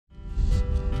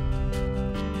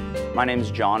My name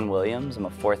is John Williams. I'm a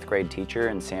 4th grade teacher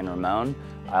in San Ramon.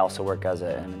 I also work as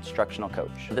an instructional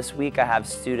coach. This week I have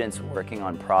students working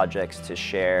on projects to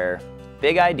share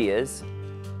big ideas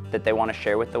that they want to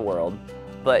share with the world,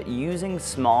 but using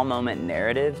small moment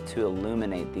narrative to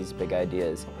illuminate these big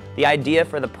ideas. The idea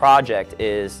for the project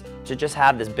is to just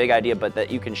have this big idea, but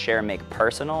that you can share and make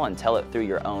personal and tell it through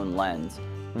your own lens.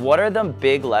 What are the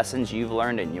big lessons you've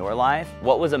learned in your life?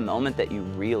 What was a moment that you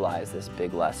realized this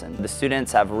big lesson? The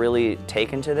students have really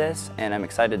taken to this, and I'm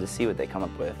excited to see what they come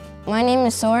up with. My name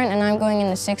is Soren, and I'm going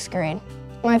into 6th grade.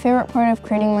 My favorite part of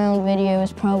creating my own video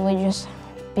is probably just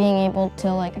being able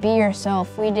to be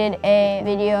yourself. We did a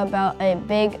video about a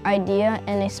big idea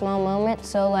and a small moment.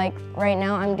 So right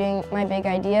now I'm doing my big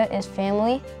idea is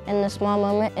family, and the small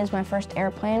moment is my first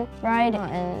airplane ride,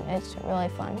 and it's really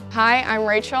fun. Hi, I'm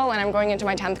Rachel, and I'm going into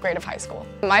my 10th grade of high school.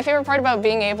 My favorite part about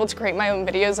being able to create my own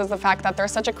videos is the fact that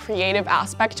there's such a creative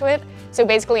aspect to it. So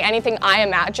basically anything I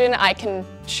imagine, I can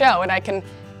show, and I can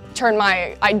turn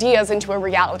my ideas into a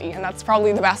reality, and that's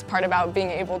probably the best part about being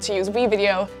able to use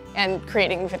WeVideo and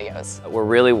creating videos. We're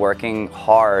really working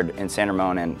hard in San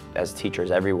Ramon and as teachers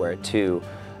everywhere to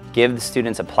give the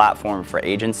students a platform for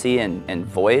agency and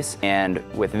voice, and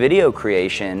with video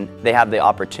creation they have the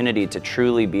opportunity to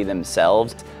truly be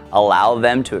themselves, allow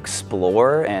them to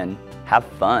explore and have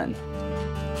fun.